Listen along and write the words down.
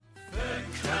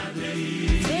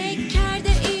فکر کرده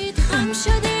اید خم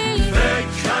شده،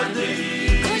 فکر کرده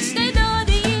اید کشته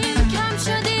داده اید کم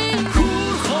شده،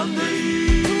 کور خانده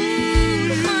اید، کور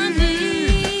خانده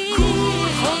اید، کور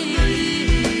خانده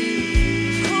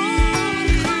اید، کور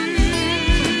خانده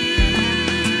اید.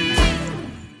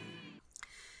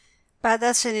 بعد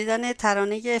از شنیدن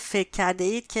ترانه فکر کرده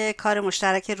اید که کار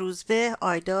مشترک روزبه،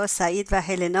 آیدا، سعید و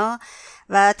هلنا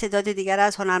و تعداد دیگر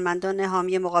از هنرمندان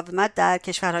حامی مقاومت در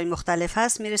کشورهای مختلف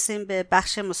هست، میرسیم به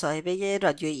بخش مصاحبه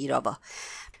رادیو ایراوا.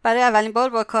 برای اولین بار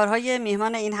با کارهای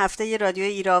میهمان این هفته رادیو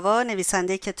ایراوا،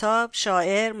 نویسنده کتاب،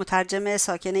 شاعر، مترجم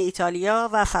ساکن ایتالیا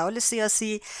و فعال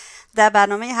سیاسی، در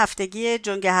برنامه هفتگی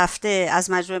جنگ هفته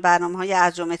از مجموعه برنامه‌های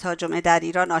از جمعه تا جمعه در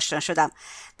ایران آشنا شدم.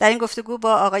 در این گفتگو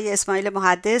با آقای اسماعیل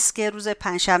محدث که روز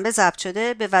پنجشنبه ضبط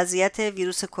شده به وضعیت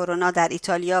ویروس کرونا در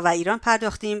ایتالیا و ایران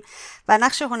پرداختیم و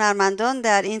نقش هنرمندان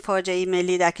در این فاجعه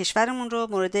ملی در کشورمون رو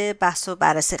مورد بحث و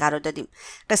بررسی قرار دادیم.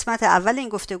 قسمت اول این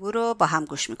گفتگو رو با هم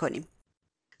گوش می‌کنیم.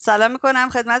 سلام میکنم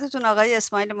خدمتتون آقای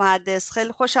اسماعیل محدث.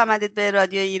 خیلی خوش آمدید به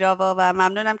رادیو ایراوا و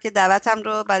ممنونم که دعوتم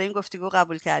رو برای این گفتگو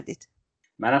قبول کردید.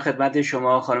 منم خدمت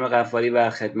شما خانم غفاری و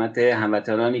خدمت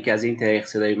هموطنانی که از این طریق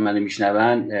صدای منو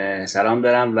میشنون سلام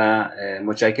دارم و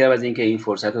متشکرم از اینکه این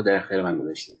فرصت رو در اختیار من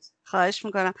گذاشتید. خواهش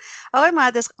میکنم. آقای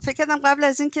محدث، فکر کردم قبل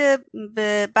از اینکه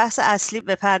به بحث اصلی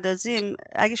بپردازیم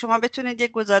اگه شما بتونید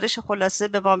یک گزارش خلاصه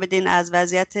به ما بدین از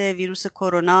وضعیت ویروس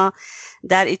کرونا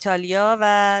در ایتالیا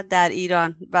و در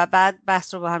ایران و بعد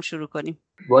بحث رو با هم شروع کنیم.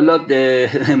 والا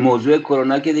موضوع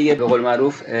کرونا که دیگه به قول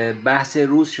معروف بحث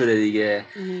روز شده دیگه.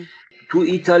 تو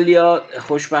ایتالیا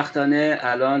خوشبختانه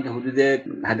الان حدود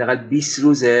حداقل 20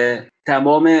 روزه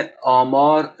تمام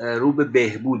آمار رو به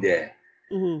بهبوده.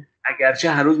 اگرچه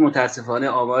هر روز متاسفانه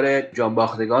آمار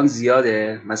جانباختگان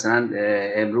زیاده، مثلا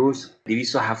امروز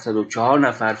 274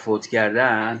 نفر فوت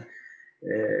کردن،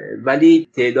 ولی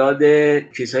تعداد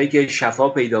کسایی که شفا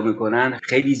پیدا میکنن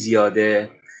خیلی زیاده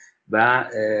و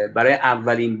برای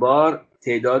اولین بار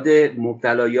تعداد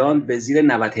مبتلایان به زیر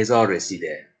 90,000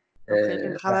 رسیده.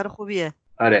 خبر خوبیه.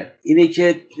 آره، اینه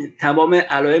که تمام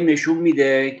علائم نشون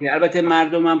میده که البته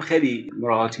مردم هم خیلی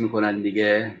مراعات میکنن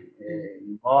دیگه.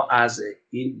 ما از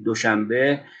این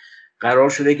دوشنبه قرار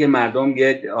شده که مردم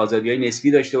یه آزادی‌های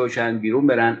نسبی داشته باشن، بیرون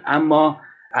برن، اما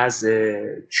از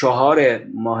 4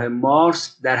 ماه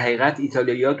مارس در حقیقت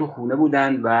ایتالیایی‌ها تو خونه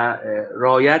بودن و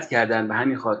رعایت کردن، به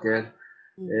همین خاطر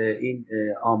این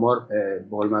آمار به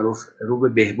قول معروف رو به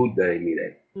بهبود داره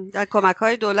میره. در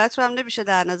کمک‌های دولت رو هم نمیشه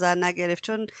در نظر نگرفت،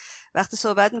 چون وقتی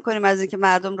صحبت میکنیم از اینکه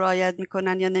مردم رعایت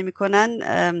میکنن یا نمیکنن،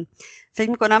 فکر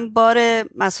میکنم بار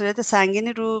مسئولیت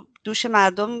سنگینی رو دوش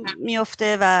مردم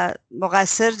میفته و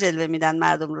مقصر جلوه میدن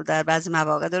مردم رو در بعضی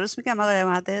مواقع. درست میگم آقای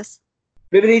محدث؟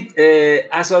 ببینید،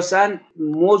 اساساً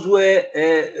موضوع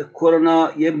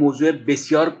کرونا یه موضوع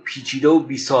بسیار پیچیده و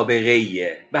بی سابقه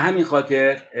ایه، به همین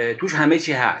خاطر توش همه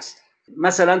چی هست.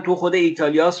 مثلا تو خود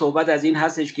ایتالیا صحبت از این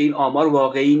هستش که این آمار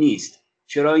واقعی نیست.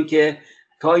 چرا؟ اینکه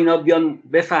تا اینا بیان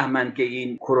بفهمن که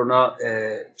این کرونا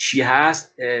چی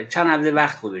هست چند هفته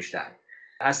وقت گذاشتن.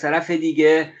 از طرف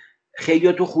دیگه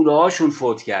خیلی تو خونه هاشون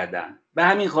فوت کردن، به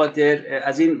همین خاطر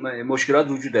از این مشکلات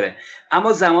وجود داره.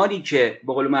 اما زمانی که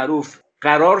به قول معروف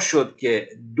قرار شد که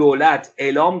دولت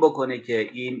اعلام بکنه که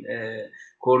این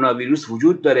کرونا ویروس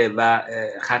وجود داره و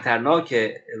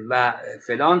خطرناکه و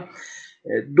فلان،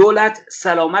 دولت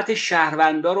سلامت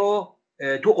شهروندا رو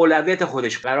تو اولویت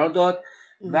خودش قرار داد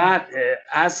و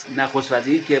از نخست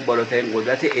وزیر که بالاترین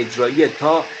قدرت اجرایی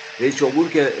تا رئیس جمهور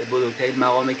که بزرگترین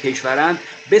مقام کشورن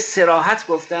به صراحت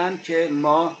گفتن که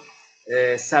ما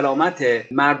سلامت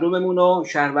مردممون و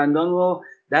شهروندان رو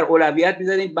در اولویت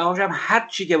میذاریم، بهاش هم هر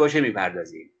چی که باشه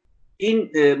میپردازیم.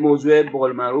 این موضوع به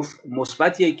قول معروف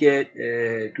مثبتیه که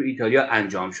تو ایتالیا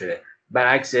انجام شده،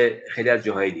 برعکس خیلی از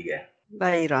جاهای دیگه. و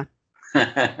ایران.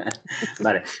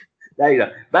 بله، در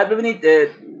ایران. بعد ببینید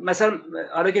مثلا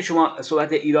حالا که شما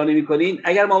صحبت ایرانی میکنین،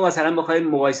 اگر ما مثلا بخوایم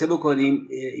مقایسه بکنیم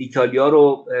ایتالیا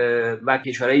رو و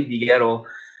کشورهای دیگه رو،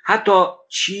 حتی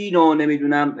چین و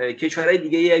نمیدونم کشورهای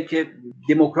دیگه که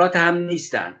دموکرات هم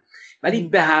نیستن، ولی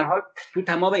به هر حال تو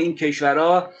تمام این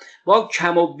کشورها با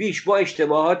کم و بیش با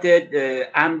اشتباهات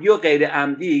عمدی و غیر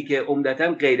عمدی که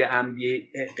عمدتاً غیر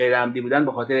عمدی بودن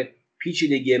به خاطر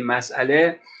پیچیدگی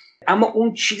مسئله، اما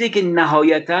اون چیزی که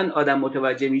نهایتاً آدم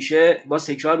متوجه میشه، باز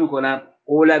تکرار میکنم،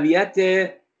 اولویت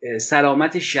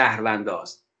سلامت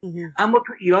شهرونداست. اما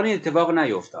تو ایران این اتفاق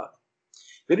نیفتاد.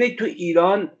 ببینید تو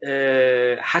ایران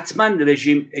حتما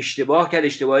رژیم اشتباه کرد،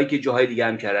 اشتباهی که جاهای دیگه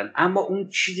هم کردن، اما اون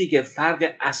چیزی که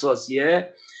فرق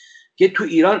اساسیه که تو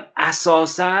ایران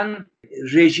اساساً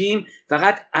رژیم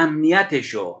فقط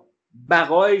امنیتشو،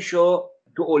 بقایشو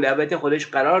تو اولویت خودش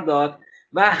قرار داد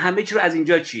و همه چی رو از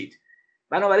اینجا چید.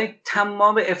 بنابراین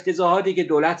تمام افتضاحاتی که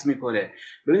دولت میکنه،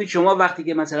 ببینید شما وقتی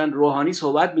که مثلا روحانی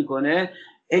صحبت میکنه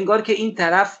انگار که این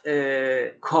طرف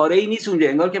کاری نیست اونجا،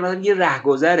 انگار که مثلا یه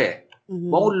رهگذره.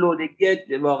 با اون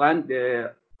لودگی واقعا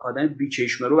آدم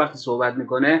بیچشمه رو وقتی صحبت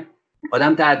میکنه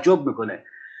آدم تعجب میکنه.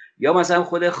 یا مثلا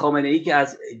خود خامنه ای که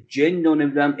از جن و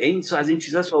نمیدونم از این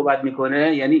چیزا صحبت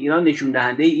میکنه. یعنی اینا نشون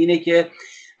دهنده اینه که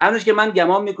همونش که من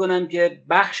گمان میکنم که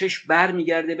بخشش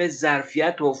برمیگرده به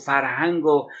ظرفیت و فرهنگ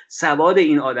و سواد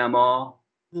این آدما،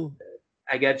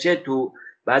 اگرچه تو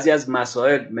بعضی از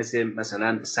مسائل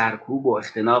مثلا سرکوب و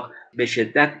اختناق به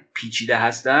شدت پیچیده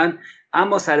هستن،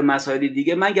 اما سر مسائل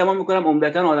دیگه من گمان میکنم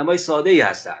عمدتاً آدمای ساده‌ای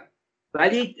هستن.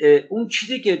 ولی اون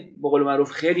چیزی که به قول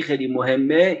معروف خیلی خیلی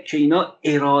مهمه که اینا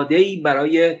اراده‌ای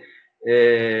برای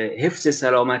حفظ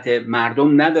سلامت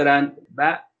مردم ندارن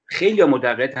و خیلی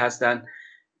معتقد هستن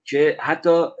که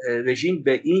حتی رژیم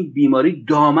به این بیماری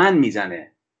دامن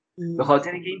میزنه، به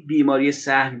خاطر اینکه این بیماری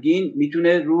سهمگین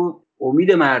میتونه رو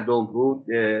امید مردم، رو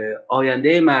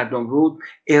آینده مردم، رو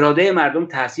اراده مردم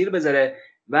تاثیر بذاره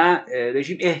و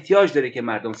رژیم احتیاج داره که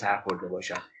مردم سرخورده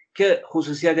باشن، که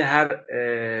خصوصیت هر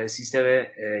سیستم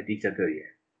دیکتاتوریه.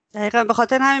 دقیقا به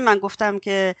خاطر همین من گفتم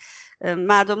که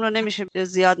مردم رو نمیشه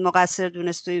زیاد مقصر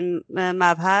دونست تو این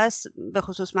مبحث، به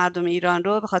خصوص مردم ایران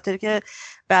رو، به خاطر که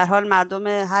به هر حال مردم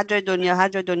هر جای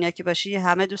دنیا که باشی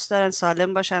همه دوست دارن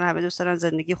سالم باشن، همه دوست دارن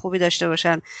زندگی خوبی داشته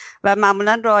باشن و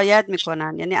معمولا رعایت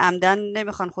میکنن، یعنی عمدن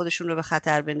نمیخوان خودشون رو به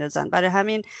خطر بندازن. برای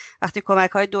همین وقتی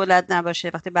کمک‌های دولت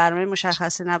نباشه، وقتی برنامه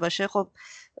مشخصی نباشه، خب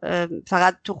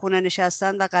فقط تو خونه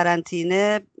نشستن و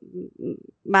قرنطینه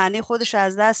معنی خودش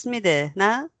از دست میده.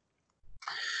 نه؟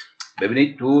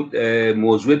 ببینید تو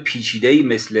موضوع پیچیده‌ای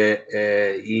مثل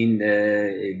این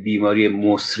بیماری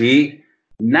مصری،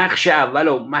 نقش اول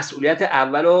و مسئولیت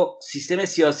اول و سیستم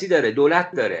سیاسی داره،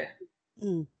 دولت داره.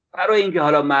 برای اینکه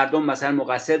حالا مردم مثلا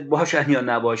مقصر باشن یا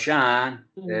نباشن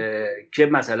که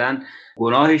مثلا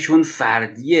گناهشون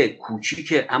فردیه،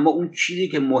 کوچیکه، اما اون چیزی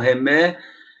که مهمه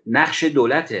نقش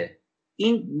دولته.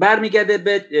 این برمیگرده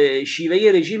به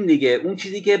شیوه رژیم دیگه، اون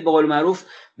چیزی که به قول معروف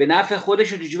به نفع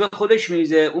خودش و تو جیب خودش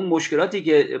میریزه، اون مشکلاتی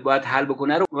که باید حل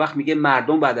بکنه رو وقت میگه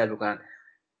مردم باید حل بکنن.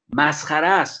 مسخره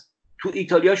است. تو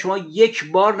ایتالیا شما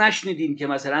یک بار نشنیدین که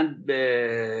مثلا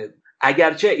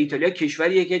اگرچه ایتالیا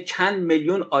کشوریه که چند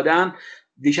میلیون آدم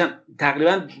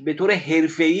تقریبا به طور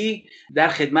حرفه‌ای در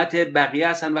خدمت بقیه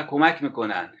هستن و کمک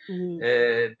میکنن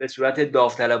به صورت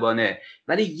داوطلبانه،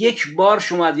 ولی یک بار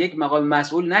شما از یک مقام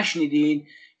مسئول نشنیدین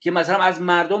که مثلا از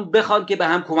مردم بخواد که به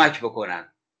هم کمک بکنن،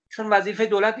 چون وظیفه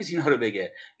دولت نیست اینها رو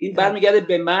بگه. این برمیگرده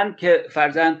به من که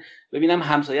فرضاً ببینم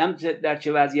همسایم در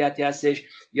چه وضعیتی هستش،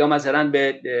 یا مثلا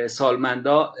به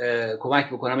سالمندا کمک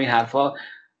بکنم، این حرفا،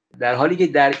 در حالی که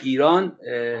در ایران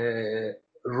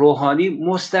روحانی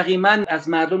مستقیما از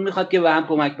مردم میخواد که به هم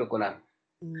کمک بکنن.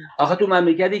 آخه تو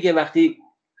مملکتی که وقتی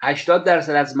 80%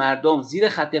 از مردم زیر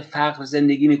خط فقر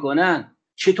زندگی میکنن،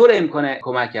 چطور امکان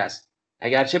کمک است؟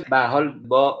 اگرچه به هر حال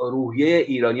با روحیه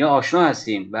ایرانی‌ها آشنا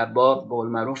هستیم و با به قول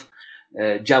معروف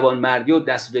جوانمردی و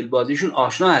دست و دلبازیشون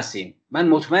آشنا هستیم، من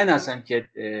مطمئن هستم که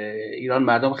ایران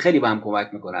مردم خیلی به هم کمک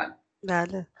میکنن.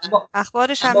 بله،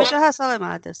 اخبارش همه جا هست آقای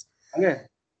مهندس.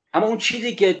 اما اون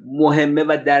چیزی که مهمه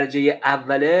و درجه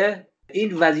اوله،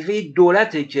 این وظیفه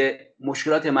دولته که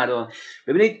مشکلات مردم.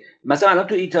 ببینید مثلا الان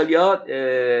تو ایتالیا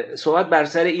صحبت بر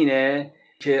سر اینه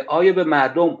که آیا به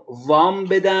مردم وام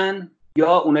بدن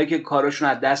یا اونایی که کارشون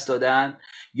از دست دادن،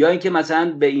 یا اینکه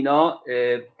مثلا به اینا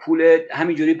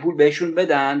همینجوری پول بهشون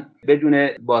بدن بدون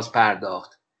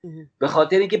بازپرداخت. به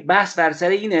خاطر اینکه بحث بر سر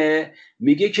اینه،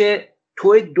 میگه که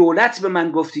تو دولت به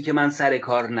من گفتی که من سر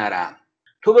کار نرم،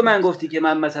 تو به من گفتی که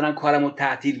من مثلا کارمو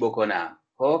تعطیل بکنم،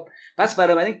 خب پس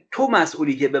بنابراین تو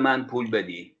مسئولی که به من پول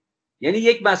بدی. یعنی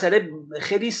یک مسئله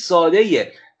خیلی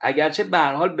ساده‌ایه، اگرچه به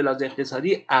هر حال به لحاظ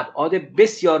اقتصادی ابعاد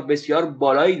بسیار بسیار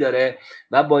بالایی داره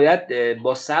و باید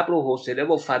با صبر و حوصله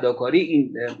و فداکاری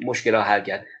این مشکلات حل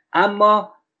کرد،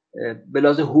 اما به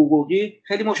لحاظ حقوقی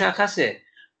خیلی مشخصه.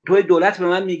 توی دولت به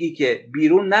من میگی که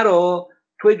بیرون نرو،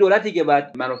 توی دولتی که باید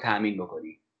منو تأمین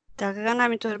بکنی. دقیقا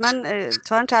همینطور. من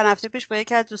چند هفته پیش با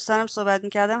یکی از دوستانم صحبت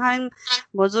میکردم، همین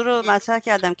موضوع رو مطرح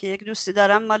کردم که یک دوستی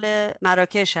دارم مال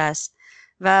مراکش هست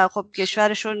و خب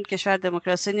کشورشون کشور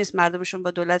دموکراسی نیست، مردمشون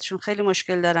با دولتشون خیلی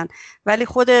مشکل دارن، ولی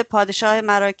خود پادشاه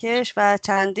مراکش و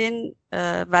چندین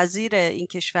وزیر این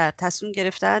کشور تصمیم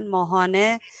گرفتن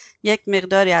ماهانه یک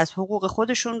مقداری از حقوق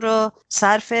خودشون رو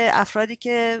صرف افرادی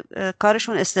که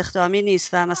کارشون استخدامی نیست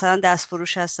و مثلا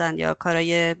دستفروش هستن یا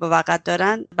کارهای موقت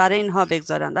دارن برای اینها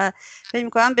بگذارن و فکر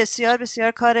می‌کنم بسیار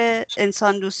بسیار کار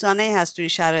انسان دوستانه هست توی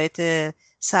شرایط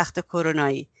سخت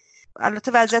کرونایی.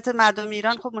 البته وضعیت مردم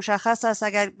ایران خب مشخص است،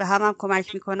 اگر به هم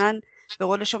کمک میکنن به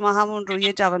قول شما همون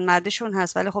روی جوانمردیشون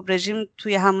هست، ولی خب رژیم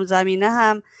توی همون زمینه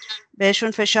هم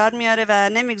بهشون فشار میاره و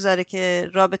نمیگذاره که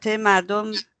رابطه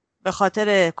مردم به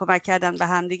خاطر کمک کردن به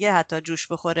همدیگه حتی جوش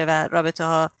بخوره و رابطه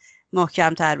ها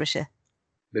محکم تر بشه.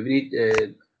 ببینید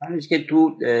همونش که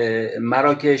تو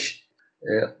مراکش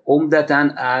عمدتاً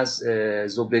از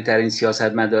زبده ترین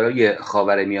سیاستمدارای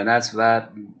خاورمیانه است و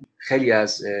خیلی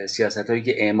از سیاست‌هایی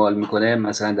که اعمال میکنه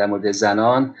مثلا در مورد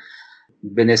زنان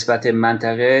به نسبت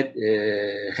منطقه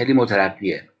خیلی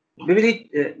مترقیه.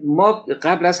 ببینید ما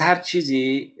قبل از هر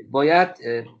چیزی باید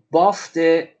بافت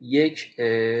یک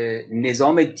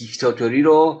نظام دیکتاتوری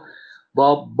رو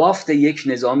با بافت یک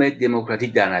نظام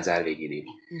دموکراتیک در نظر بگیریم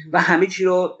و همه چی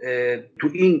رو تو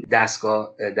این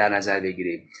دستگاه در نظر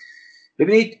بگیریم.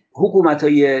 ببینید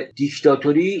حکومت‌های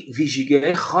دیکتاتوری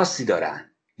ویژگی خاصی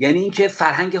دارن، یعنی اینکه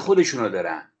فرهنگ خودشونو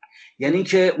دارن، یعنی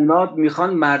اینکه اونا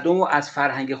میخوان مردم رو از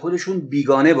فرهنگ خودشون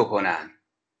بیگانه بکنن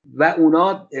و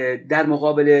اونا در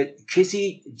مقابل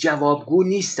کسی جوابگو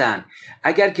نیستن.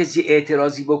 اگر کسی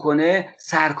اعتراضی بکنه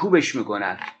سرکوبش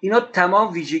میکنن. اینا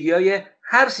تمام ویژگی‌های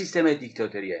هر سیستم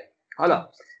دیکتاتوریه. حالا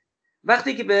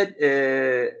وقتی که به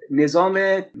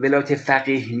نظام ولایت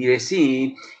فقیه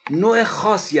میرسیم نوع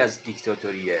خاصی از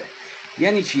دیکتاتوریه.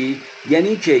 یعنی چی؟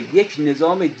 یعنی که یک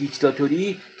نظام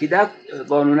دیکتاتوری که در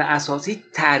قانون اساسی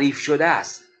تعریف شده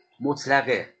است،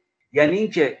 مطلقه. یعنی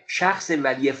اینکه شخص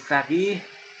ولی فقیه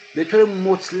به طور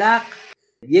مطلق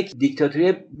یک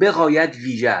دیکتاتوری به غایت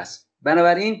ویژه است.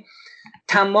 بنابراین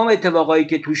تمام اتفاقایی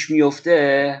که توش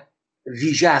میفته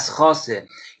ویژه است، خاصه.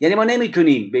 یعنی ما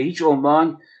نمیتونیم به هیچ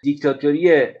عنوان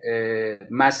دیکتاتوری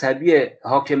مذهبی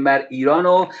حاکم بر ایران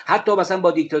و حتی مثلا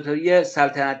با دیکتاتوری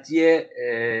سلطنتی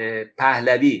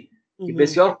پهلوی که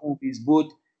بسیار خوبیز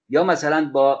بود یا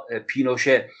مثلا با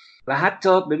پینوشه و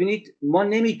حتی ببینید ما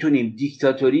نمیتونیم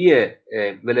دیکتاتوری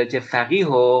ولایت فقیه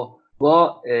رو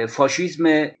با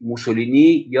فاشیسم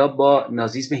موسولینی یا با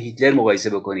نازیسم هیتلر مقایسه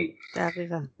بکنیم.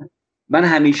 دقیقاً. من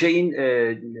همیشه این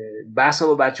بحثا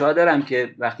با بچه‌ها دارم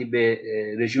که وقتی به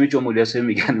رژیم جمهوری اسلامی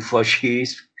میگن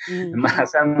فاشیسم من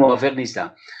اصلا موافق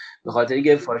نیستم، به خاطر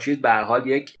اینکه فاشیسم به هر حال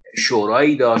یک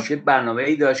شورایی داشت، یک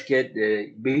برنامه‌ای داشت که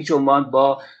به هیچ عنوان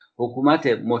با حکومت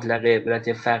مطلق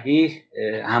ولایت فقیه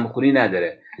همخوانی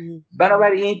نداره.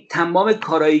 بنابراین تمام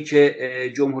کارهایی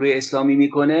که جمهوری اسلامی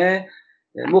میکنه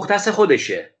مختص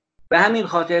خودشه. به همین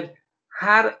خاطر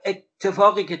هر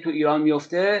اتفاقی که تو ایران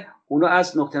میفته اونو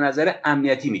از نقطه نظر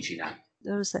امنیتی میچینن.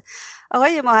 درسته.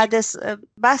 آقای محدث،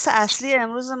 بحث اصلی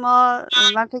امروز ما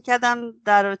من فکر کردم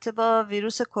در رابطه با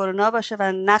ویروس کرونا باشه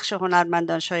و نقش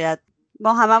هنرمندان. شاید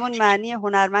ما هممون معنی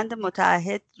هنرمند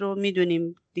متعهد رو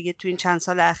میدونیم دیگه، تو این چند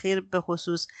سال اخیر به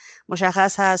خصوص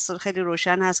مشخص هست، خیلی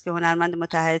روشن هست که هنرمند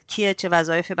متعهد کیه، چه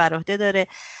وظایفی بر عهده داره.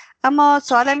 اما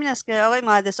سوالم این است که آقای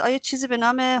محدث آیا چیزی به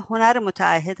نام هنر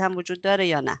متعهد هم وجود داره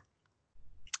یا نه؟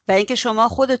 و اینکه شما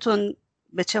خودتون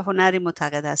به چه هنری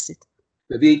معتقد هستید؟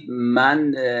 ببین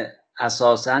من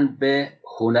اساساً به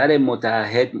هنر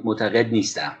متعهد معتقد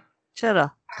نیستم.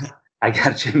 چرا؟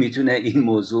 اگرچه میتونه این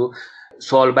موضوع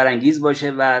سوال برانگیز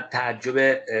باشه و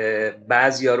تعجب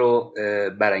بعضیا رو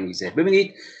برانگیزه.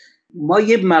 ببینید ما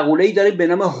یه مقوله‌ای داریم به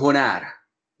نام هنر.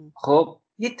 خب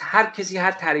هر کسی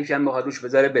هر تعریفی هم بخواد روش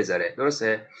بذاره،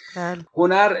 درسته؟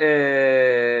 هنر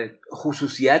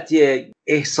خصوصیتی،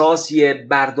 احساسی،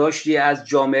 برداشتی از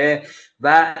جامعه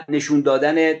و نشون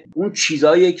دادن اون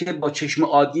چیزایی که با چشم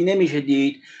عادی نمیشه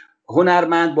دید.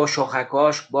 هنرمند با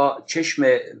شاخکاش، با چشم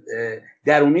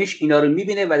درونیش اینا رو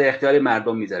میبینه و در اختیار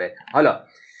مردم میذاره. حالا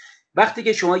وقتی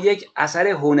که شما یک اثر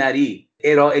هنری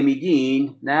ارائه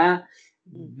میدین، نه،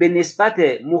 به نسبت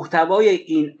محتوای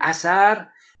این اثر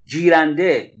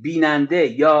گیرنده، بیننده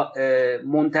یا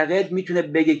منتقد میتونه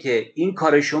بگه که این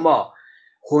کار شما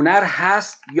هنر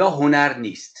هست یا هنر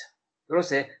نیست.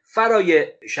 درسته؟ فرای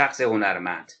شخص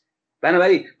هنرمند.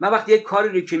 بنابراین من وقتی یک کاری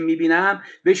رو که میبینم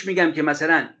بهش میگم که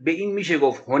مثلا به این میشه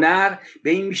گفت هنر، به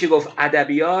این میشه گفت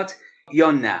ادبیات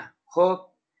یا نه. خب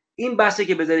این بحثی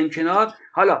که بذاریم کنار.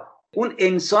 حالا اون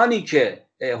انسانی که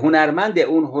هنرمند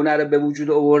اون هنر رو به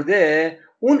وجود آورده،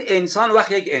 اون انسان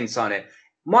وقت یک انسانه.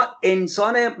 ما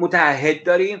انسان متعهد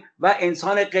داریم و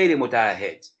انسان غیر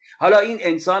متعهد. حالا این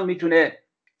انسان میتونه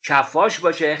کفاش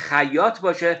باشه، خیاط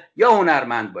باشه یا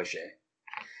هنرمند باشه.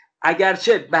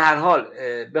 اگرچه به هر حال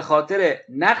به خاطر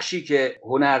نقشی که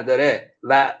هنر داره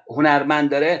و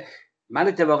هنرمند داره، من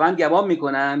اتفاقا گمان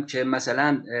میکنم که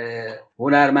مثلا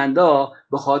هنرمندا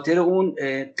به خاطر اون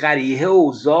قریحه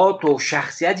و ذات و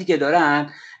شخصیتی که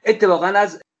دارن اتفاقا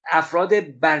از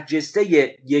افراد برجسته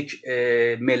یک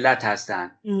ملت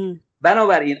هستن.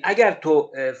 بنابراین اگر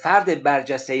تو فرد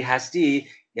برجسته هستی،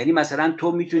 یعنی مثلا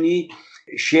تو میتونی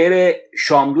شعر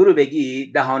شاملو رو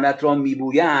بگی، دهانت را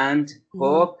میبویند،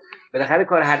 خب بالاخره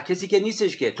کار هر کسی که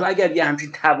نیستش که. تو اگر یه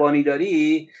همچین توانی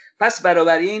داری، پس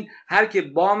بنابراین هر که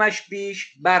بامش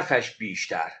بیش برفش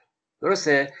بیشتر،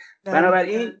 درسته؟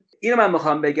 بنابراین اینو من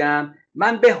میخوام بگم،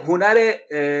 من به هنر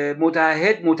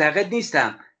متعهد معتقد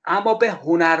نیستم، اما به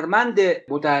هنرمند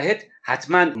متعهد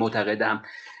حتما معتقدم.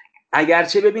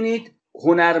 اگرچه ببینید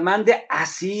هنرمند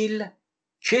اصیل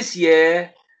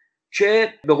کسیه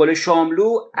که به قول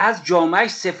شاملو از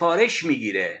جامعهش سفارش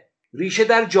میگیره، ریشه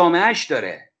در جامعهش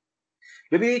داره.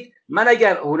 ببینید من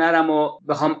اگر هنرمو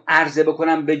بخوام عرضه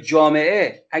بکنم به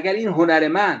جامعه، اگر این هنر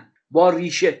من با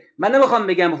ریشه، من نمیخوام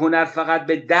بگم هنر فقط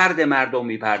به درد مردم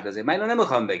میپردازه، من اینو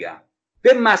نمیخوام بگم،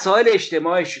 به مسائل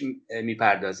اجتماعیش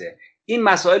میپردازه. این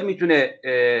مسائل میتونه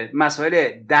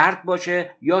مسائل درد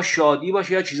باشه یا شادی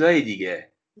باشه یا چیزهای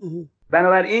دیگه.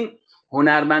 بنابراین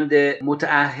هنرمند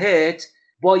متعهد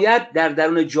باید در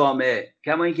درون جامعه،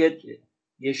 کما اینکه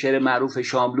یه شعر معروف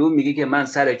شاملو میگه که من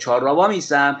سر چهارراه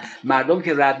میستم، مردم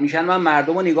که رد میشن من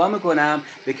مردم رو نگاه میکنم،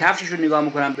 به کفششون نگاه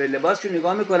میکنم، به لباسشون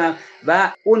نگاه میکنم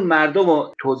و اون مردم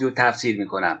رو توضیح و تفسیر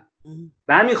میکنم.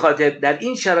 به همین خاطر در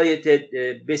این شرایط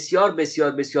بسیار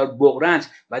بسیار بسیار بغرنج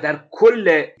و در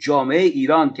کل جامعه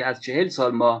ایران که از 40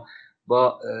 سال ما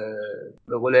با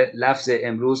به قول لفظ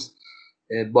امروز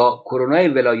با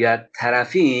کرونا ولایت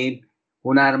طرفیم،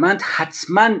 هنرمند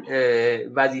حتما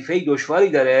وظیفه دشواری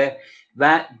داره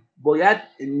و باید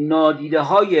نادیده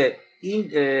های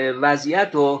این وضعیت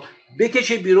رو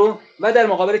بکشه بیرون و در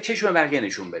مقابل چشم بقیه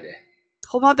نشون بده.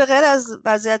 خب ما به غیر از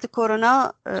وضعیت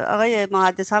کرونا آقای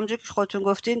محدث، همونجور که خودتون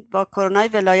گفتین با کرونا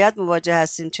ولایت مواجه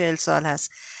هستیم، 40 سال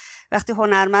هست. وقتی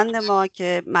هنرمند ما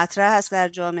که مطرح هست در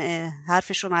جامعه،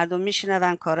 حرفش رو مردم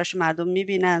میشنون، کاراش مردم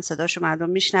میبینن، صداش رو مردم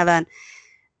میشنون،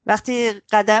 وقتی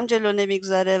قدم جلو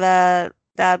نمیگذاره و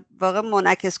در واقع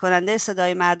منعکس کننده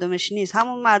صدای مردمش نیست،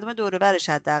 همون مردم دور و برش،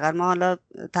 حداقل ما حالا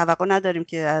توقع نداریم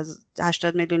که از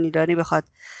 80 میلیون ایرانی بخواد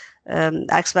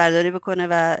عکس برداری بکنه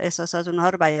و احساسات اونها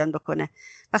رو بیان بکنه.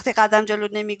 وقتی قدم جلو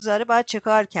نمیگذاره باید چه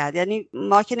کار کرد؟ یعنی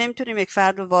ما که نمیتونیم یک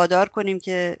فرد رو وادار کنیم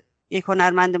که یک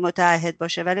هنرمند متعهد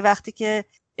باشه، ولی وقتی که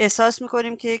احساس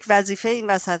میکنیم که یک وظیفه این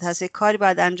وسط هست، یک کاری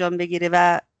باید انجام بگیره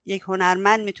و یک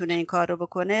هنرمند میتونه این کار رو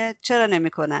بکنه، چرا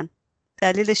نمیکنن؟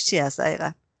 دلیلش چی هست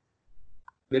دقیقاً؟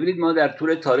 ببینید ما در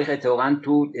طول تاریخ اتفاقا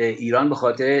تو ایران به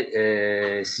خاطر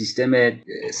سیستم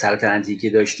سلطنتی که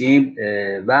داشتیم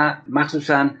و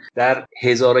مخصوصا در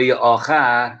هزاره‌ی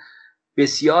آخر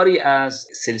بسیاری از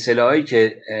سلسله هایی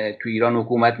که تو ایران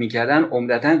حکومت میکردن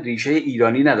عمدتاً ریشه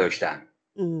ایرانی نداشتن.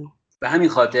 به همین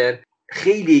خاطر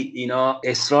خیلی اینا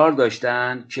اصرار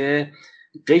داشتن که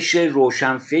قشر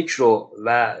روشنفکر رو،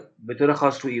 و به طور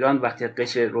خاص تو ایران وقتی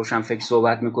قشر روشنفکر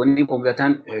صحبت میکنیم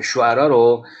عمدتاً شعرا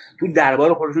رو تو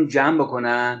دربار خودشون جمع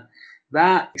بکنن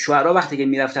و شعرا وقتی که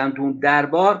میرفتن تو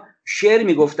دربار شعر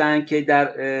میگفتن که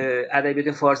در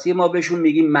ادبیات فارسی ما بهشون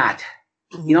میگیم مدح.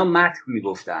 اینا مدح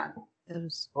میگفتن.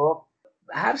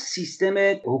 هر سیستم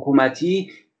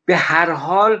حکومتی به هر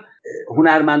حال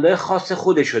هنرمندای خاص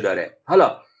خودشو داره.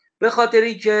 حالا به خاطر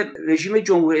اینکه رژیم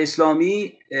جمهوری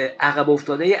اسلامی عقب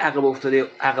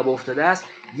افتاده است،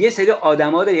 یه سری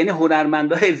آدما داره، یعنی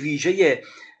هنرمندای ویژه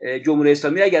جمهوری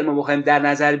اسلامی اگر ما بخوایم در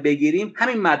نظر بگیریم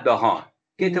همین مداحان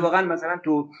که اتفاقا مثلا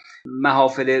تو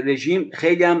محافل رژیم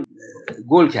خیلی هم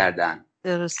گل کردن،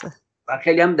 درسته، و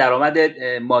خیلی هم درآمد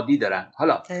مادی دارن.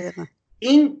 حالا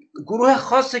این گروه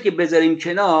خاصه که بذاریم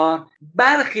کنار،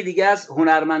 برخی دیگه از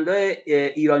هنرمندای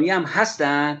ایرانی هم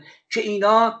هستن که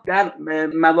اینا در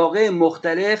مواقع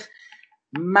مختلف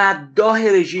مداح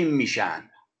رژیم میشن.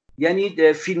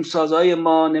 یعنی فیلمسازهای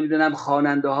ما، نمیدونم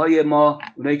خواننده های ما،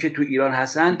 اونایی که تو ایران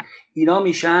هستن، اینا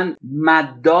میشن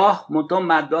مداح،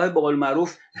 مداح به قول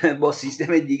معروف با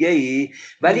سیستم دیگه ای.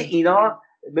 ولی اینا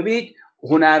ببینید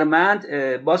هنرمند،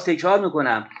 باز تکرار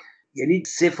میکنم، یعنی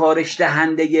سفارش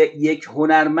دهنده یک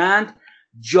هنرمند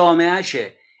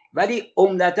جامعهشه. ولی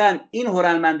عمدتاً این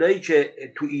هنرمندایی که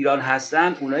تو ایران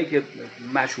هستن، اونایی که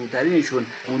مشهورترینشون،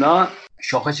 اونا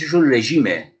شاخصشون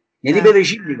رژیمه، یعنی به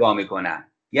رژیم نگاه میکنن،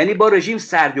 یعنی با رژیم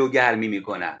سرد و گرمی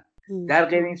میکنن. در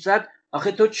غیر این صورت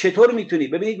آخه تو چطور میتونی؟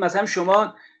 ببینید مثلا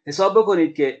شما حساب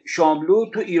بکنید که شاملو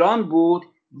تو ایران بود،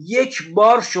 یک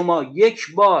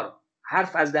بار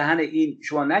حرف از دهن این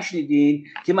شما نشنیدین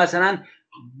که مثلا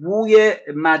بوی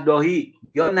مداحی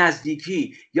یا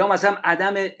نزدیکی یا مثلا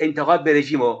عدم انتقاد به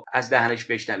رژیم رو از دهنش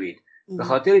بشنوید. به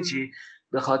خاطر چی؟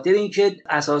 به خاطر اینکه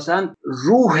اساساً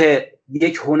روح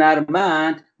یک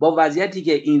هنرمند با وضعیتی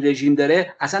که این رژیم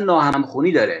داره اصلا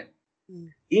ناهمخونی داره.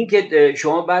 این که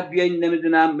شما بعد بیاین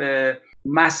نمیدونم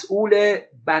مسئول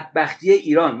بدبختی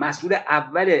ایران، مسئول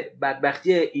اول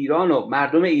بدبختی ایران و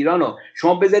مردم ایران رو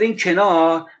شما بذارین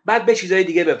کنار، بعد به چیزهای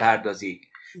دیگه بپردازید.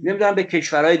 نمیدونم به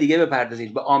کشورهای دیگه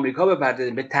بپردازید، به آمریکا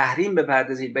بپردازید، به تحریم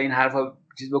بپردازید، به این حرفا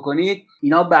چیز بکنید.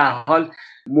 اینا به هر حال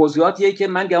موضوعاتیه که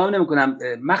من گمان نمی‌کنم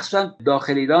مخصوصا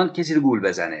داخل ایران کسی رو گول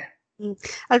بزنه.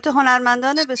 البته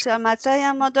هنرمندان بسیار مطرحی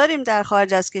هم ما داریم در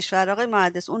خارج از کشور آقای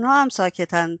مهندس، اونها هم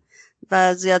ساکتن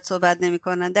و زیاد صحبت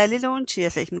نمی‌کنن. دلیل اون چیه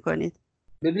فکر می‌کنید؟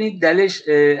 ببینید دلیلش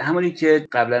همونی که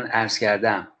قبلا عرض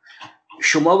کردم،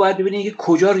 شما باید ببینید که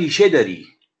کجا ریشه داری.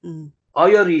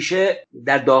 آیا ریشه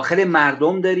در داخل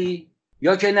مردم داری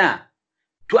یا که نه؟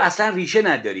 تو اصلا ریشه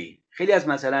نداری. خیلی از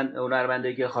مثلا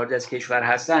هنرمندایی که خارج از کشور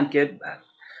هستن که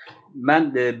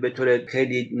من به طور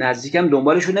خیلی نزدیکم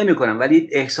دنبالشون نمی‌کنم، ولی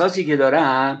احساسی که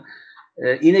دارم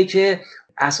اینه که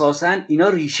اساساً اینا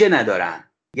ریشه ندارن.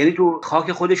 یعنی تو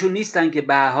خاک خودشون نیستن که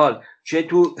به هر حال چه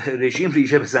تو رژیم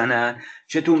ریشه بزنن،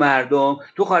 چه تو مردم.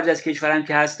 تو خارج از کشورن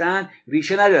که هستن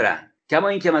ریشه ندارن. کما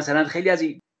اینکه مثلا خیلی از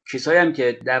کسایی هم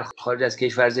که در خارج از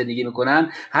کشور زندگی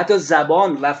میکنن حتی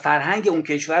زبان و فرهنگ اون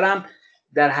کشورم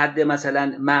در حد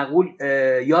مثلا معقول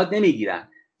یاد نمیگیرن.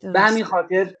 به همین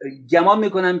خاطر گمان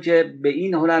میکنم که به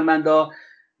این هنرمندا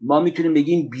ما میتونیم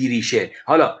بگیم بیریشه.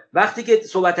 حالا وقتی که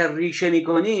صحبت ریشه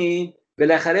میکنیم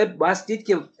بالاخره باید دید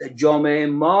که جامعه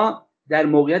ما در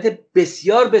موقعیت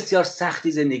بسیار بسیار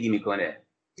سختی زندگی میکنه.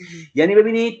 یعنی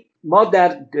ببینید ما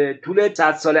در طول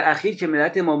 100 سال اخیر که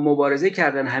ملت ما مبارزه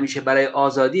کردن همیشه برای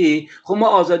آزادی، خب ما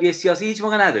آزادی سیاسی هیچ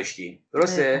موقع نداشتیم،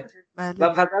 درسته؟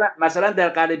 و مثلا در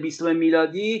قرن 20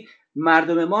 میلادی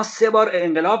مردم ما 3 بار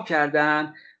انقلاب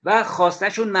کردن و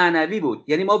خواستشون معنوی بود،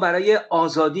 یعنی ما برای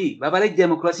آزادی و برای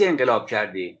دموکراسی انقلاب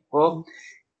کردیم. خب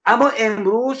اما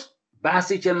امروز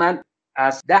بحثی که من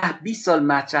از 10-20 سال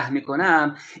مطرح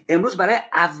میکنم، امروز برای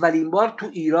اولین بار تو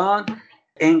ایران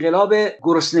انقلاب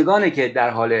گرسنگانه که در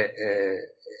حال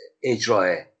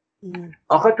اجراه.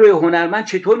 آخه توی هنرمند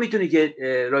چطور میتونی که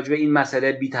راجع به این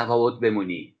مسئله بی تفاوت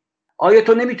بمونی؟ آیا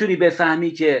تو نمیتونی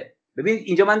بفهمی که ببین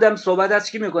اینجا من دارم صحبت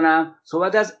از کی میکنم؟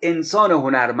 صحبت از انسان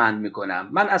هنرمند میکنم.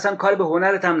 من اصلا کار به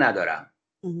هنرت هم ندارم.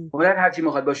 هنر هر چی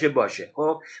میخواد باشه.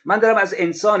 خب من دارم از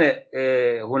انسان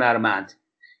هنرمند،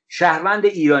 شهروند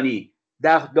ایرانی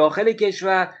در داخل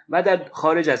کشور و در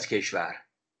خارج از کشور.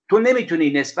 تو نمیتونی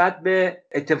نسبت به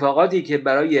اتفاقاتی که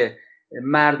برای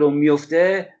مردم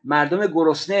میفته، مردم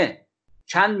گرسنه،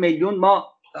 چند میلیون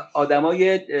ما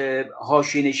آدمای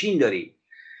حاشیه‌نشین داریم،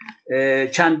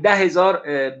 چند 10,000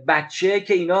 بچه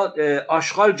که اینا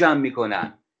آشغال جمع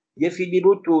میکنن. یه فیلمی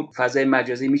بود تو فضای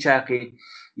مجازی میچرخید،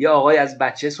 یه آقای از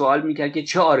بچه سوال میکرد که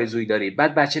چه آرزویی داری؟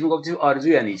 بعد بچه میگفت آرزو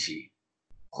یعنی چی؟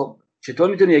 خب چطور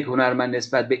میتونه یک هنرمند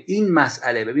نسبت به این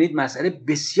مسئله، ببینید مسئله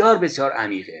بسیار بسیار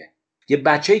عمیقه. یه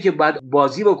بچه‌ای که باید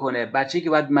بازی بکنه، بچه‌ای که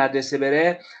باید مدرسه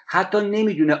بره، حتی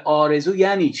نمیدونه آرزو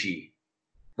یعنی چی.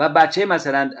 و بچه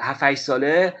مثلا 7-8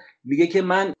 ساله میگه که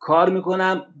من کار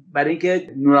میکنم برای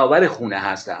اینکه نونآور خونه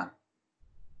هستم.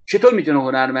 چطور میتونه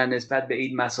هنرمند نسبت به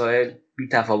این مسائل بی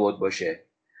تفاوت باشه؟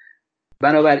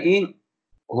 بنابراین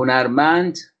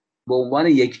هنرمند به عنوان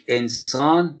یک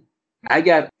انسان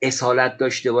اگر اصالت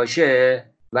داشته باشه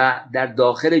و در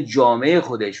داخل جامعه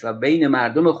خودش و بین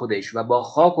مردم خودش و با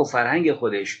خاک و فرهنگ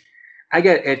خودش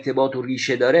اگر ارتباط و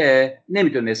ریشه داره،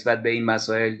 نمیتونه نسبت به این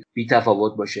مسائل بی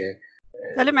تفاوت باشه.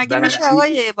 ولی مگه میشه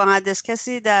آقای مهندس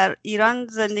کسی در ایران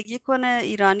زندگی کنه،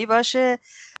 ایرانی باشه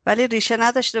ولی ریشه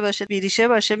نداشته باشه، بی ریشه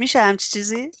باشه؟ میشه همچین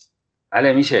چیزی؟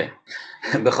 بله میشه.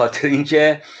 به خاطر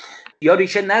اینکه یا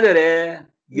ریشه نداره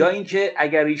یا اینکه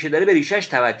اگر ریشه داره به ریشهش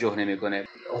توجه نمیکنه.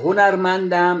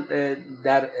 هنرمندم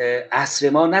در عصر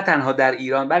ما نه تنها در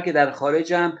ایران بلکه در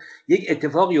خارج هم یک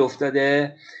اتفاقی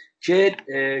افتاده که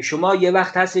شما یه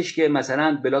وقت هستش که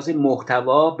مثلا به لحاظ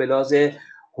محتوا، به لحاظ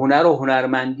هنر و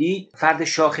هنرمندی فرد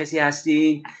شاخصی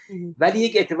هستین، ولی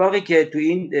یک اتفاقی که تو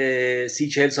این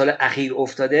 30-40 سال اخیر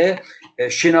افتاده،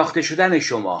 شناخته شدن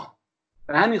شما.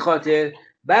 به همین خاطر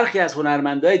برخی از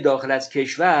هنرمندای داخل از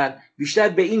کشور بیشتر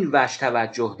به این وجه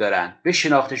توجه دارن، به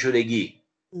شناخته شدگی.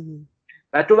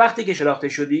 و تو وقتی که شناخته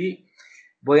شدی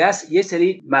باید یه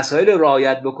سری مسائل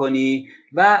رعایت بکنی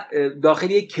و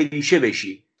داخل یک کلیشه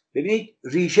بشی. ببینید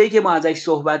ریشه‌ای که ما ازش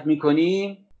صحبت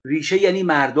میکنیم، ریشه یعنی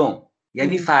مردم،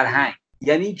 یعنی فرهنگ،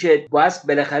 یعنی که باید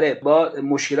بالاخره با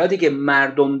مشکلاتی که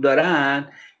مردم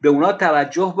دارن به اونا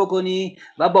توجه بکنی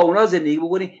و با اونا زندگی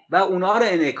بکنی و اونا رو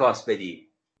انعکاس بدی.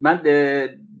 من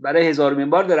برای 1000مین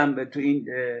بار دارم تو این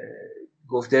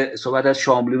گفته صحبت از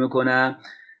شاملو میکنم.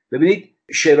 ببینید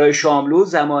شعرهای شاملو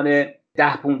زمان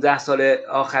 10-15 سال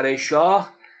آخر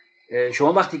شاه،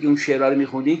 شما وقتی که اون شعرها رو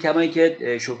میخوندین، کما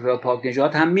اینکه شکریا پاک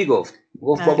نژاد هم میگفت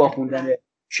با خوندن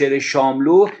شعر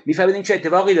شاملو میفهمیدین چه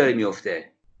اتفاقی داره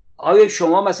میفته. آیا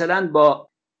شما مثلا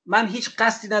من هیچ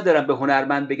قصدی ندارم به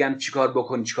هنرمند بگم چیکار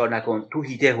بکن چیکار نکن تو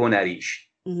حیطه هنریش،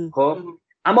 خب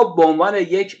اما به عنوان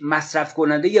یک مصرف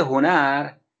کننده هنر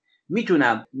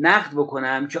میتونم نقد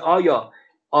بکنم که آیا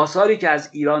آثاری که از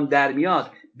ایران در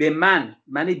میاد به من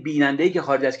بیننده‌ای که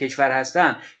خارج از کشور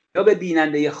هستم یا به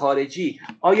بیننده خارجی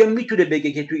آیا میتونه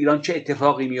بگه که تو ایران چه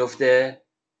اتفاقی میفته؟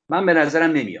 من به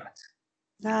نظرم نمیاد.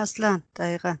 نه اصلا.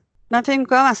 دقیقا من فکر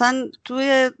میکنم اصلا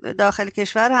توی داخل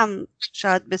کشور هم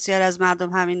شاید بسیار از مردم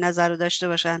همین نظر رو داشته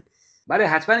باشن. بله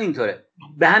حتما اینطوره.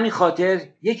 به همین خاطر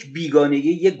یک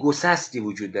بیگانگی، یک گسستی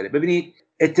وجود داره. ببینید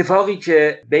اتفاقی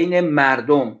که بین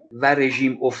مردم و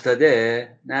رژیم افتاده،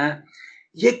 نه،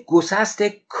 یک گسست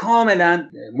کاملا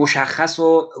مشخص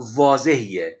و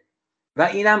واضحیه و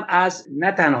اینم از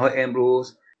نه تنها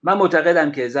امروز. من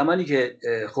معتقدم که زمانی که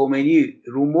خمینی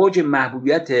رو موج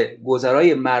محبوبیت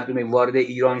گذرای مردم وارد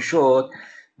ایران شد،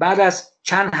 بعد از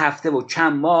چند هفته و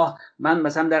چند ماه، من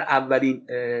مثلا در اولین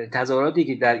تظاهراتی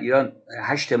که در ایران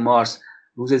 8 مارس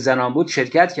روز زنان بود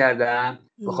شرکت کردم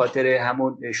به خاطر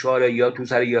همون شعار یا تو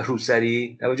سری یا رو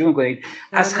سری. توجه میکنید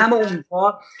از همه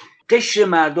اونها قشر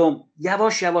مردم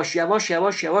یواش یواش یواش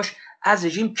یواش یواش از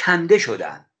رژیم کنده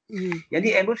شدن.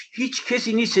 یعنی امروز هیچ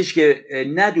کسی نیستش که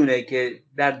ندونه که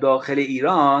در داخل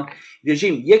ایران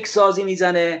رژیم یک سازی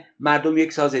میزنه، مردم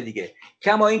یک ساز دیگه.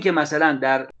 کما این که مثلا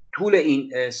در طول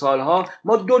این سالها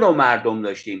ما 2 نوع مردم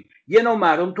داشتیم، یه نوع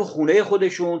مردم تو خونه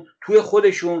خودشون، توی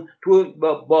خودشون، تو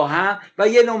با هم، و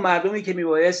یه نوع مردمی که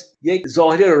میبایست یک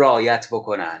ظاهر رعایت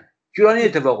بکنن. جورانی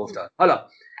اتفاق افتاد. حالا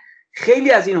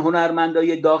خیلی از این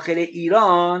هنرمندای داخل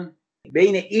ایران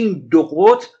بین این 2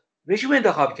 قطب رژیم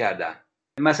انتخاب کردن.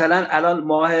 مثلا الان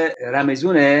ماه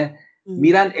رمضونه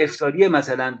میرن افطاری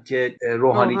مثلا که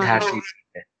روحانی ترتیب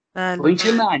شده. و این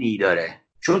چه معنی داره؟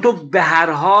 چون تو به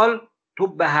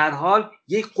هر حال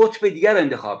یک قطب دیگر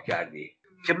انتخاب کردی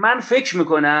که من فکر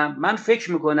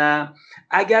میکنم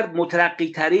اگر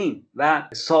مترقی ترین و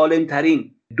سالم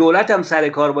ترین دولت هم سر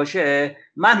کار باشه،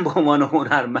 من به عنوان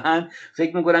هنرمند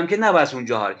فکر میکنم که نباید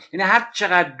اونجا حال، یعنی هر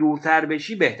چقدر دورتر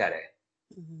بشی بهتره.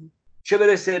 چه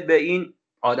برسه به این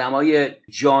آدمای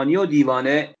جانی و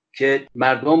دیوانه که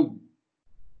مردم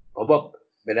بابا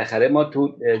بالاخره ما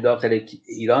تو داخل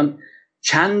ایران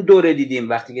چند دوره دیدیم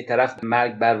وقتی که طرف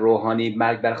مرگ بر روحانی،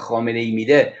 مرگ بر خامنه‌ای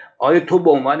میده. آیا تو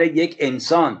به عنوان یک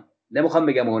انسان، نمیخوام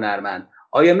بگم هنرمند،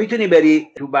 آیا میتونی بری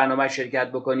تو برنامه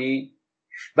شرکت بکنی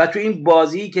و تو این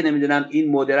بازی که نمیدونم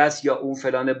این مدرس یا اون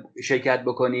فلان شرکت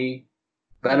بکنی؟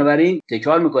 بنابراین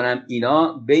تکرار میکنم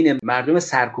اینا بین مردم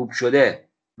سرکوب شده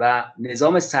و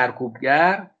نظام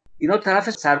سرکوبگر، اینا طرف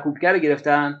سرکوبگر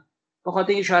گرفتن به خاطر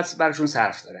اینکه شاید براشون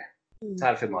صرف داره،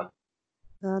 صرف مال.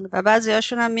 و بعضی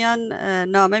هاشون هم میان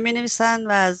نامه می نویسن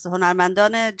و از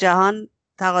هنرمندان جهان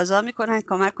تقاضا میکنن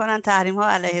کمک کنن تحریم ها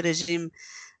علیه رژیم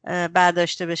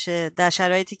برداشته بشه، در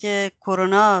شرایطی که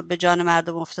کرونا به جان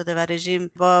مردم افتاده و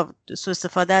رژیم با سوء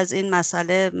استفاده از این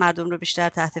مسئله مردم رو بیشتر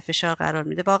تحت فشار قرار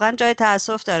میده. واقعا جای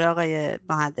تأسف داره آقای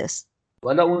مهندس.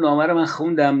 والا اون نامه رو من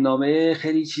خوندم، نامه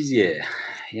خیلی چیزیه،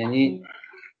 یعنی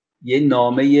یه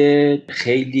نامه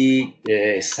خیلی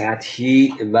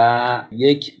سطحی و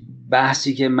یک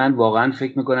بحثی که من واقعا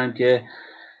فکر میکنم که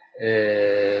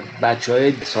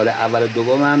بچهای سال اول و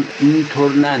دوم هم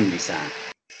اینطور ننویسن،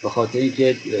 به خاطر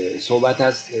اینکه صحبت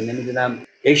از نمیدونم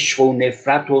عشق و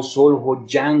نفرت و صلح و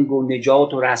جنگ و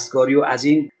نجات و رستگاری و از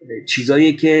این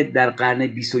چیزایی که در قرن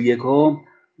 21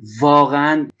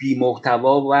 واقعا بی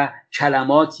محتوا و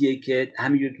کلماتیه که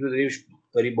همینجور تو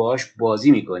داری باهاش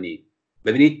بازی میکنی.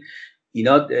 ببینید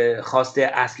اینا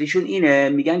خواسته اصلیشون اینه،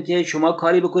 میگن که شما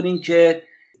کاری بکنین که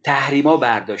تحریما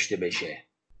برداشته بشه.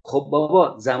 خب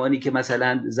بابا زمانی که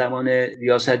مثلا زمان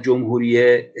ریاست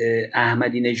جمهوری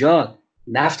احمدی نژاد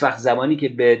نفت وقت زمانی که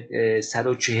به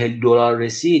 $140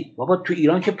 رسید، بابا تو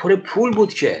ایران که پر پول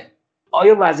بود، که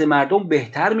آیا وضع مردم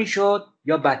بهتر میشد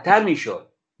یا بدتر میشد؟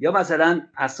 یا مثلا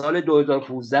از سال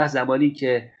 2015 زمانی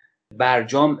که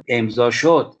برجام امضا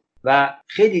شد و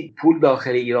خیلی پول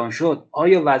داخل ایران شد،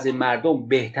 آیا وضع مردم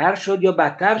بهتر شد یا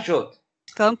بدتر شد؟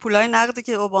 کام پولای نقدی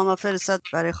که اوباما فرستاد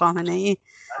برای خامنه‌ای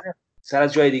سر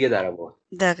از جای دیگه در آورد.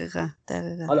 دقیقاً.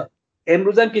 حالا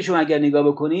امروز هم که شما اگر نگاه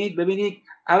بکنید ببینید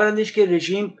اولندش که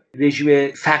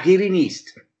رژیم فقیری نیست.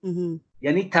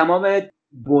 یعنی تمام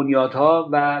بنیادها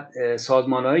و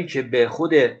سازمانهایی که به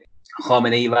خود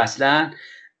خامنه‌ای وصلن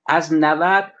از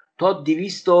 90 تا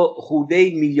 200 خورده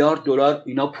میلیارد دلار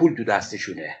اینا پول تو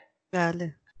دستشونه.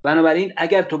 بله. بنابراین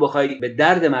اگر تو بخوای به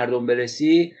درد مردم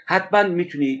برسی حتما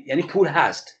میتونی، یعنی پول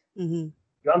هست،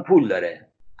 ایران پول داره.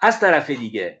 از طرف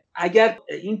دیگه اگر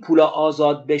این پولا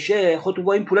آزاد بشه، خود تو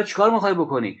با این پولا چیکار میخوای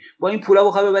بکنی؟ با این پولا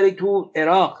بخوای ببری تو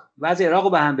عراق، وضع عراق رو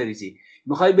به هم بریزی،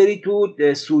 میخوای بری تو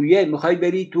سوریه، میخوای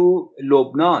بری تو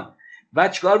لبنان و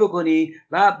چیکار بکنی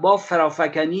و با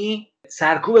فرافکنی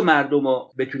سرکوب مردم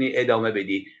رو بتونی ادامه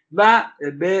بدی و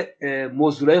به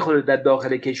مزدورای خود در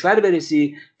داخل کشور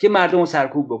برسی که مردم رو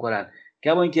سرکوب بکنن.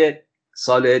 کما اینکه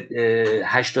سال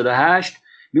 88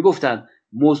 میگفتن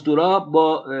مزدورا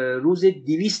با روز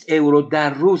 200 یورو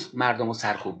در روز مردم رو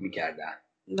سرکوب میکردن.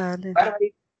 بله.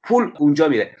 برای پول اونجا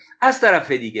میره. از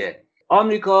طرف دیگه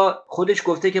آمریکا خودش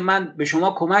گفته که من به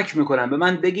شما کمک میکنم، به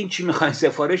من بگین چی میخواین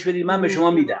سفارش بدید من به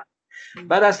شما میدم.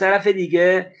 بعد از طرف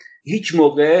دیگه هیچ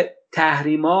موقع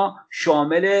تحریما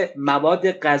شامل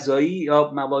مواد غذایی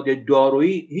یا مواد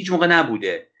دارویی هیچ موقع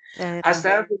نبوده. از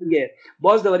طرف دیگه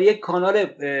باز دوباره یک کانال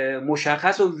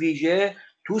مشخص و ویژه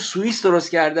تو سوئیس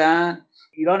درست کردن.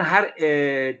 ایران هر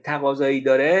تقاضایی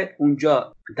داره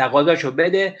اونجا تقاضاشو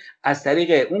بده، از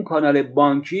طریق اون کانال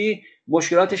بانکی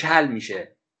مشکلاتش حل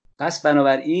میشه. پس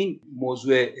بنابراین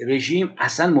موضوع رژیم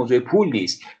اصلا موضوع پول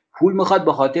نیست. پول میخواد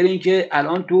به خاطر اینکه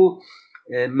الان تو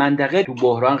منطقه تو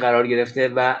بحران قرار گرفته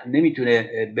و نمیتونه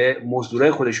به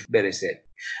مزدورای خودش برسه.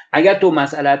 اگر تو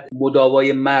مسئله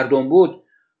مداوای مردم بود،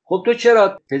 خب تو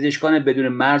چرا پزشکان بدون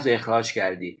مرز اخراج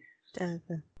کردی؟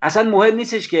 اصلا مهم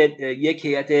نیستش که یک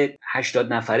هیئت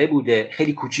 80 نفره بوده،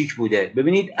 خیلی کوچیک بوده.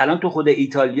 ببینید الان تو خود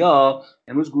ایتالیا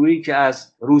امروز گروهی که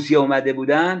از روسیه اومده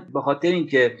بودن به خاطر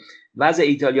اینکه وضع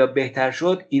ایتالیا بهتر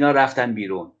شد اینا رفتن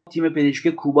بیرون. تیم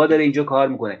پزشکی کوبا داره اینجا کار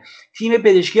میکنه، تیم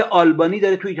پزشکی آلبانی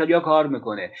داره تو ایتالیا کار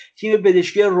میکنه، تیم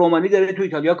پزشکی رومانی داره تو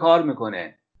ایتالیا کار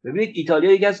میکنه. ببینید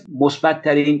ایتالیا یکی از مثبت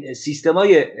ترین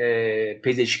سیستمای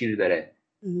پزشکی رو داره،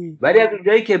 ولی از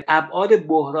اونجایی که ابعاد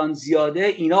بحران زیاده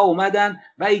اینا اومدن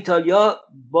و ایتالیا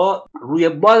با روی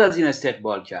باز از این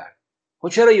استقبال کرد. خب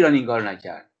چرا ایران این کار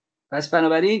نکرد؟ پس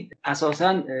بنابراین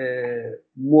اساساً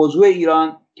موضوع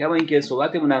ایران که با اینکه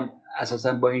صحبتمونم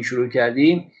اساساً با این شروع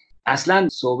کردیم، اصلاً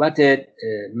صحبت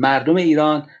مردم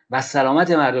ایران و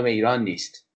سلامت مردم ایران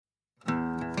نیست.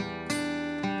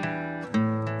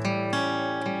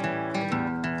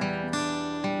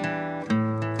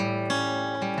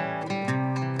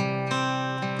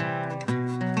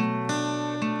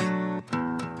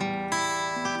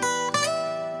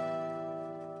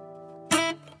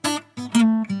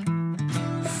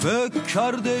 فکر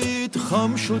کرده اید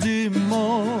خم شدیم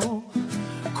ما،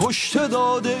 کشته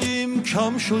داده ایم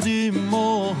کم شدیم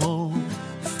ما.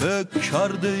 فکر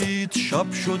کرده اید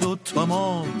شب شد و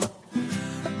تمام،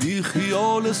 بی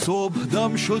خیال صبح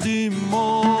دم شدیم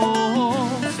ما.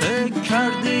 فکر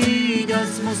کرده اید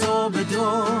از مذاب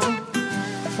دار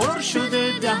پر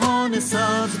شده دهان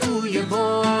سبز بوی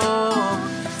باد.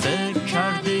 فکر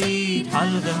کرده اید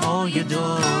حلقه های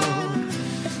دار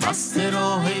بست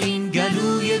راه این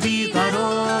گلوی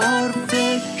بیقرار.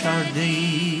 فکر کرده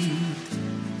اید،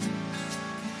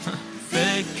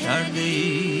 فکر کرده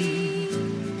اید،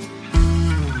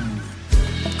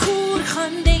 کور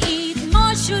خانده اید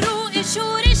ما شروع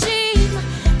شورشیم،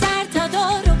 در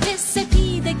تدارک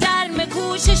سپید گرم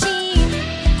کوششیم.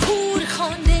 کور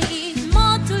خانده اید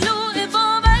ما طلوع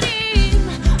باوریم،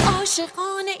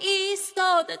 عاشقانه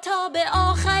ایستاده تا به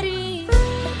آخرین.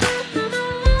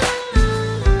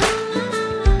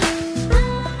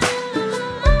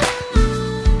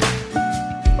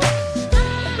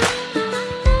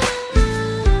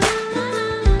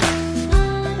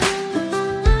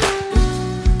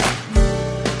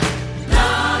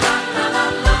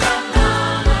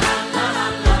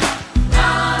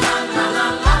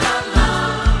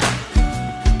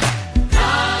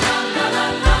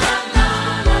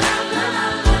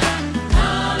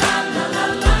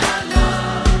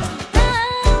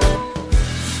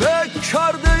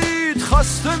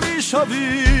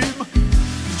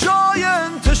 جای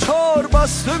انتشار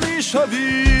بسته می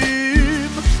شویم.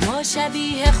 ما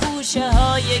شبیه خوشه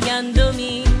های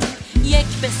گندمیم، یک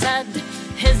به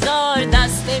 100,000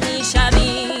 دسته می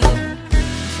شویم.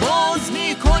 باز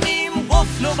می کنیم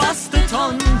قفل و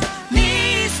بستتان،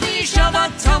 نیست می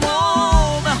شود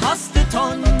تمام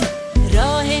هستتان.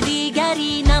 راه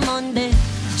دیگری نمانده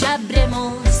جبر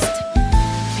ما